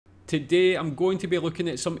Today I'm going to be looking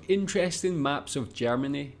at some interesting maps of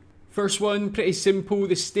Germany. First one, pretty simple,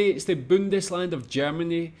 the states, the Bundesland of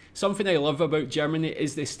Germany. Something I love about Germany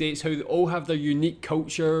is the states, how they all have their unique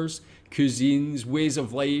cultures, cuisines, ways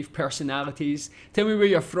of life, personalities. Tell me where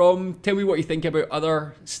you're from, tell me what you think about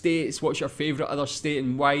other states, what's your favourite other state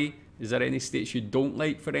and why. Is there any states you don't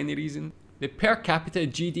like for any reason? The per capita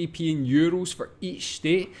GDP in euros for each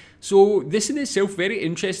state. So this in itself very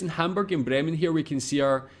interesting. Hamburg and Bremen here we can see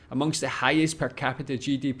are amongst the highest per capita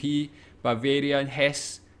GDP. Bavaria and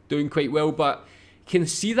Hesse doing quite well, but can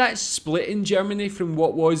see that split in Germany from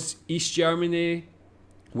what was East Germany,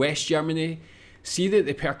 West Germany. See that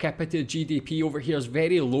the per capita GDP over here is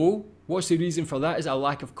very low. What's the reason for that? Is it a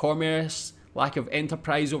lack of commerce? Lack of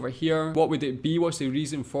enterprise over here? What would it be? What's the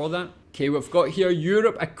reason for that? Okay, we've got here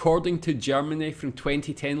Europe according to Germany from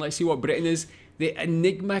 2010. Let's see what Britain is. The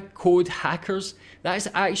Enigma code hackers. That's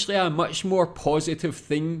actually a much more positive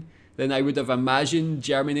thing than I would have imagined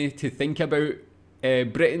Germany to think about.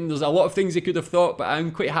 Britain, there's a lot of things they could have thought, but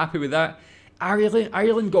I'm quite happy with that.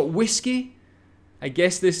 Ireland got whiskey. I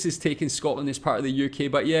guess this is taking Scotland as part of the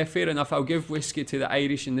UK, but yeah, fair enough. I'll give whiskey to the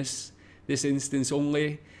Irish in this instance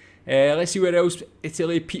only. Let's see where else.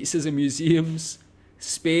 Italy, pizzas and museums.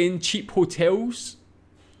 Spain, cheap hotels.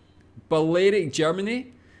 Balearic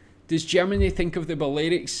Germany. Does Germany think of the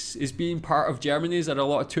Balearics as being part of Germany? Is there a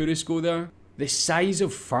lot of tourists go there? The size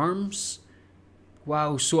of farms.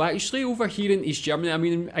 Wow, so actually over here in East Germany, I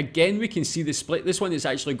mean, again, we can see the split. This one has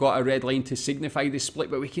actually got a red line to signify the split,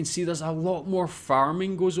 but we can see there's a lot more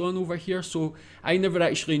farming goes on over here. So I never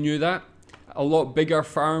actually knew that. A lot bigger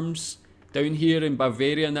farms down here in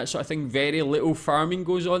Bavaria and that sort of thing. Very little farming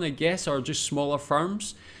goes on, I guess, or just smaller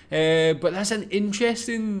farms. But that's an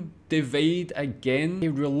interesting divide again.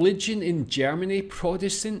 Religion in Germany,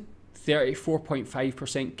 Protestant,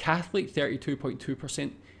 34.5%, Catholic,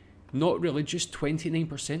 32.2%. Not religious,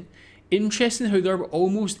 29%. Interesting how they're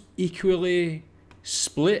almost equally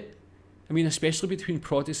split. I mean, especially between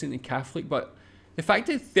Protestant and Catholic. But the fact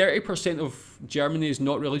that 30% of Germany is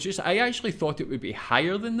not religious, I actually thought it would be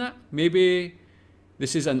higher than that. Maybe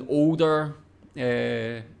this is an older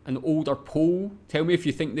poll. Tell me if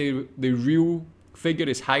you think the real figure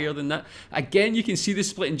is higher than that. Again, you can see the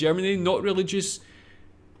split in Germany. Not religious.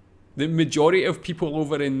 The majority of people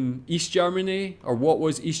over in East Germany, or what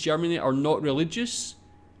was East Germany, are not religious,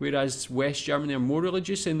 whereas West Germany are more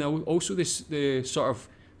religious, and also the sort of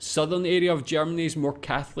southern area of Germany is more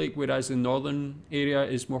Catholic, whereas the northern area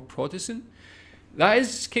is more Protestant. That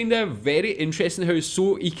is kind of very interesting how it's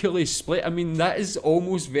so equally split. I mean, that is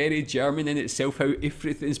almost very German in itself, how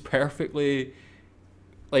everything's perfectly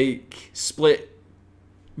like split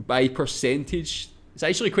by percentage. It's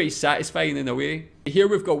actually quite satisfying in a way. Here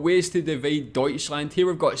we've got ways to divide Deutschland. Here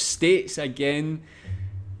we've got states again.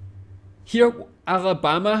 Here,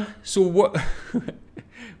 Alabama. So what?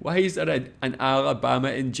 Why is there an Alabama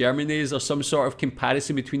in Germany? Is there some sort of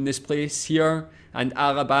comparison between this place here and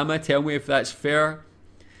Alabama? Tell me if that's fair.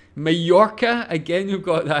 Mallorca, again, we've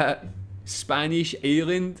got that Spanish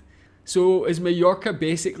island. So is Mallorca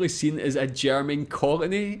basically seen as a German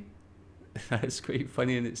colony? That's quite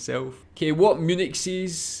funny in itself. Okay, what Munich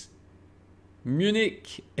sees.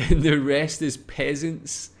 Munich and the rest is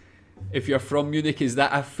peasants. If you're from Munich, is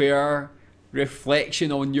that a fair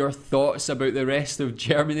reflection on your thoughts about the rest of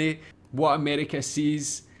Germany? What America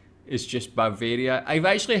sees is just Bavaria. I've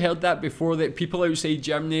actually heard that before, that people outside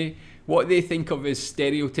Germany, what they think of as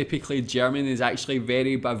stereotypically German is actually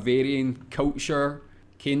very Bavarian culture.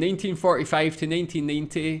 Okay, 1945 to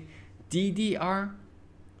 1990, DDR.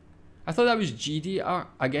 I thought that was GDR.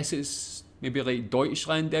 I guess it's maybe like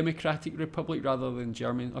Deutschland Democratic Republic rather than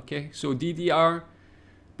German. Okay, so DDR.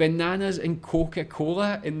 Bananas and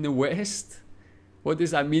Coca-Cola in the West. What does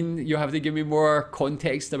that mean? You have to give me more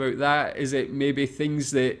context about that. Is it maybe things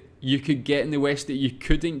that you could get in the West that you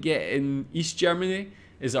couldn't get in East Germany?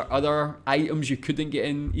 Is there other items you couldn't get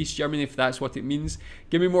in East Germany, if that's what it means?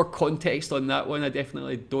 Give me more context on that one. I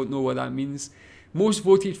definitely don't know what that means. Most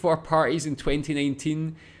voted for parties in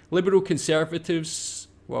 2019. Liberal Conservatives,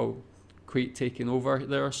 well, quite taken over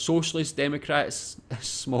there. Socialist Democrats, a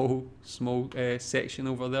small section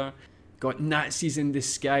over there. Got Nazis in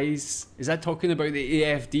disguise. Is that talking about the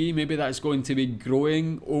AFD? Maybe that's going to be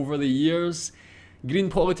growing over the years. Green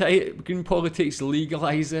politics,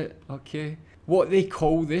 legalise it. Okay. What they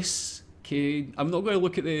call this. Okay. I'm not going to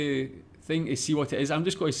look at the thing to see what it is. I'm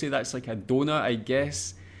just going to say that's like a donut, I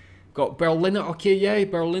guess. Got Berliner. Okay, yeah,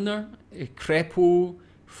 Berliner. Crepe.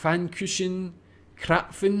 Pfannkuchen,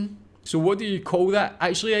 Krapfen. So what do you call that?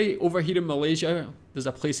 Actually, over here in Malaysia, there's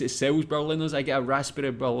a place that sells Berliners. I get a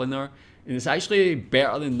raspberry Berliner And it's actually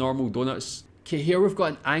better than normal donuts. Okay, here we've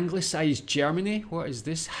got an anglicised Germany. What is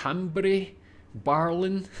this? Hambury?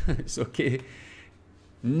 Barlin? It's okay.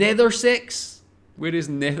 Nethersex? Where is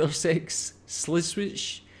Nethersex?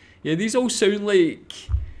 Sleswig? Yeah, these all sound like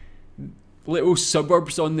little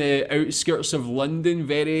suburbs on the outskirts of London.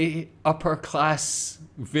 Very upper class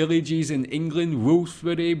villages in England.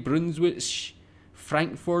 Wolfsbury, Brunswick,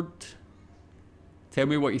 Frankfurt. Tell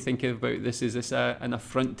me what you think about this. Is this an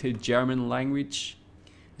affront to German language?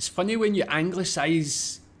 It's funny when you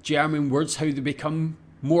anglicise German words how they become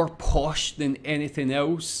more posh than anything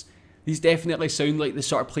else. These definitely sound like the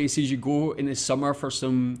sort of places you go in the summer for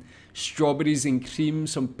some strawberries and cream,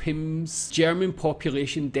 some Pims. German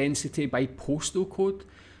population density by postal code.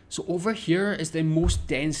 So over here is the most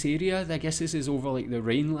dense area. I guess this is over like the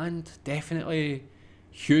Rhineland. Definitely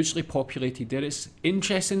hugely populated there. It's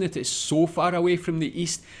interesting that it's so far away from the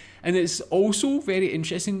east. And it's also very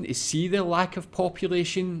interesting to see the lack of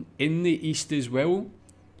population in the east as well.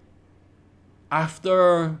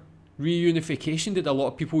 After reunification, did a lot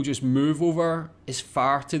of people just move over as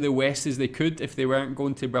far to the west as they could if they weren't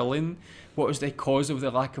going to Berlin? What was the cause of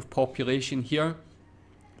the lack of population here?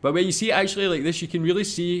 But when you see it actually like this, you can really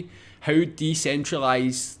see how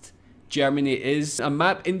decentralized Germany is. A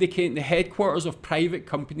map indicating the headquarters of private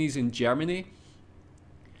companies in Germany.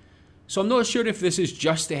 So I'm not sure if this is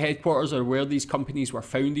just the headquarters or where these companies were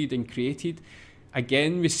founded and created.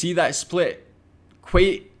 Again, we see that split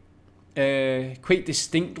quite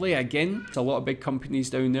distinctly. Again, there's a lot of big companies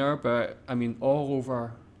down there, but I mean all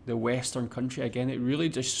over the western country. Again, it really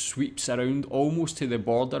just sweeps around almost to the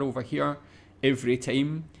border over here every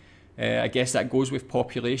time. I guess that goes with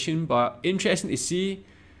population, but interesting to see.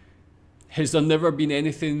 Has there never been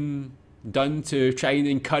anything done to try and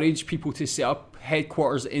encourage people to set up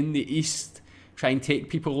headquarters in the east, try and take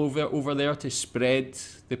people over there to spread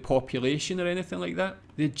the population or anything like that?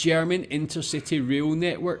 The German intercity rail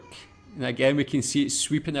network, and again we can see it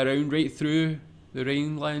sweeping around right through the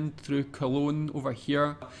Rhineland, through Cologne over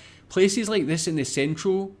here. Places like this in the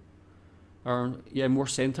central, or yeah, more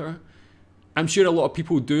centre. I'm sure a lot of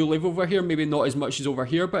people do live over here, maybe not as much as over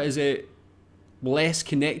here, but is it less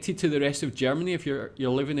connected to the rest of Germany if you're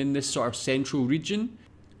living in this sort of central region?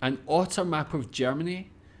 An Otter map of Germany.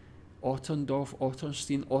 Otterndorf,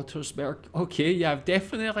 Otterstein, Ottersberg. Okay, yeah, I've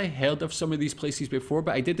definitely heard of some of these places before,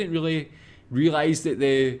 but I didn't really realise that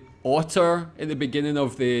the otter at the beginning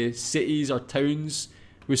of the cities or towns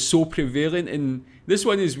was so prevalent. And this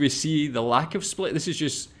one is, we see the lack of split. This is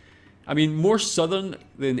just, I mean, more southern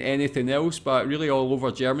than anything else, but really all over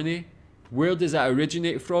Germany. Where does that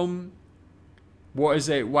originate from? What is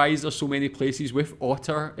it? Why is there so many places with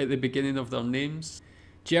otter at the beginning of their names?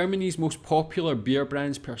 Germany's most popular beer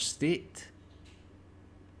brands per state.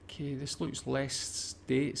 Okay, this looks less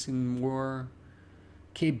states and more.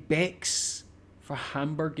 Okay, Beck's for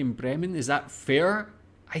Hamburg and Bremen. Is that fair?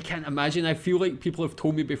 I can't imagine. I feel like people have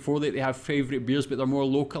told me before that they have favourite beers, but they're more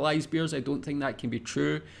localised beers. I don't think that can be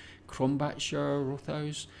true. Kronbacher,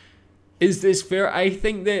 Rothaus. Is this fair? I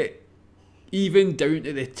think that even down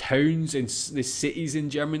to the towns and the cities in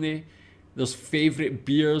Germany, there's favourite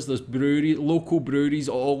beers, there's breweries, local breweries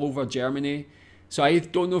all over Germany. So I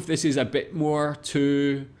don't know if this is a bit more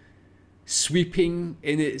too sweeping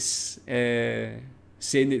in its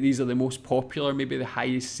saying that these are the most popular, maybe the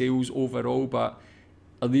highest sales overall, but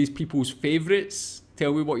are these people's favourites?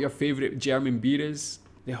 Tell me what your favourite German beer is.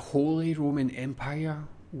 The Holy Roman Empire.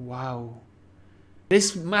 Wow.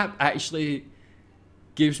 This map actually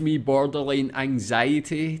gives me borderline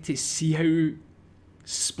anxiety to see how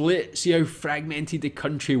split, see how fragmented the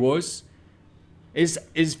country was. Is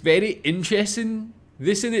very interesting.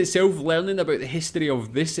 This in itself, learning about the history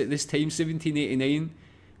of this at this time, 1789,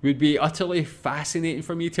 would be utterly fascinating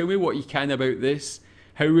for me. Tell me what you can about this.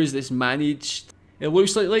 How was this managed? It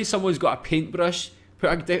looks like someone's got a paintbrush,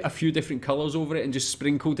 put a few different colours over it and just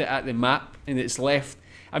sprinkled it at the map, and it's left.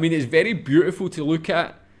 I mean, it's very beautiful to look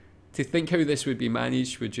at. To think how this would be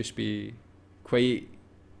managed would just be quite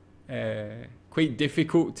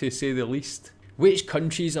difficult, to say the least. Which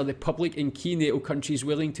countries are the public and key NATO countries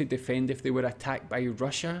willing to defend if they were attacked by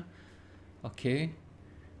Russia? Okay.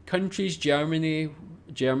 Countries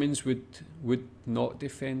Germans would not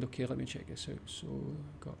defend. Okay, let me check this out. So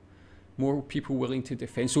got more people willing to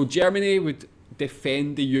defend. So Germany would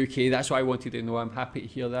defend the UK. That's what I wanted to know. I'm happy to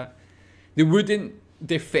hear that. They wouldn't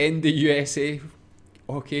defend the USA.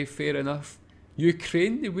 Okay, fair enough.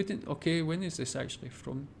 Ukraine, they wouldn't. Okay, when is this actually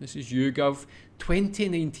from? This is YouGov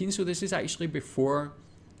 2019, so this is actually before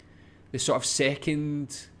the sort of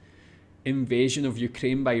second invasion of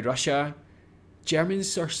Ukraine by Russia.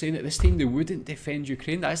 Germans are saying at this time they wouldn't defend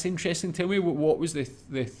Ukraine. That's interesting. Tell me what was the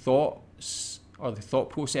thoughts or the thought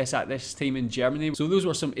process at this time in Germany. So those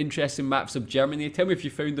were some interesting maps of Germany. Tell me if you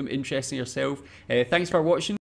found them interesting yourself. Thanks for watching.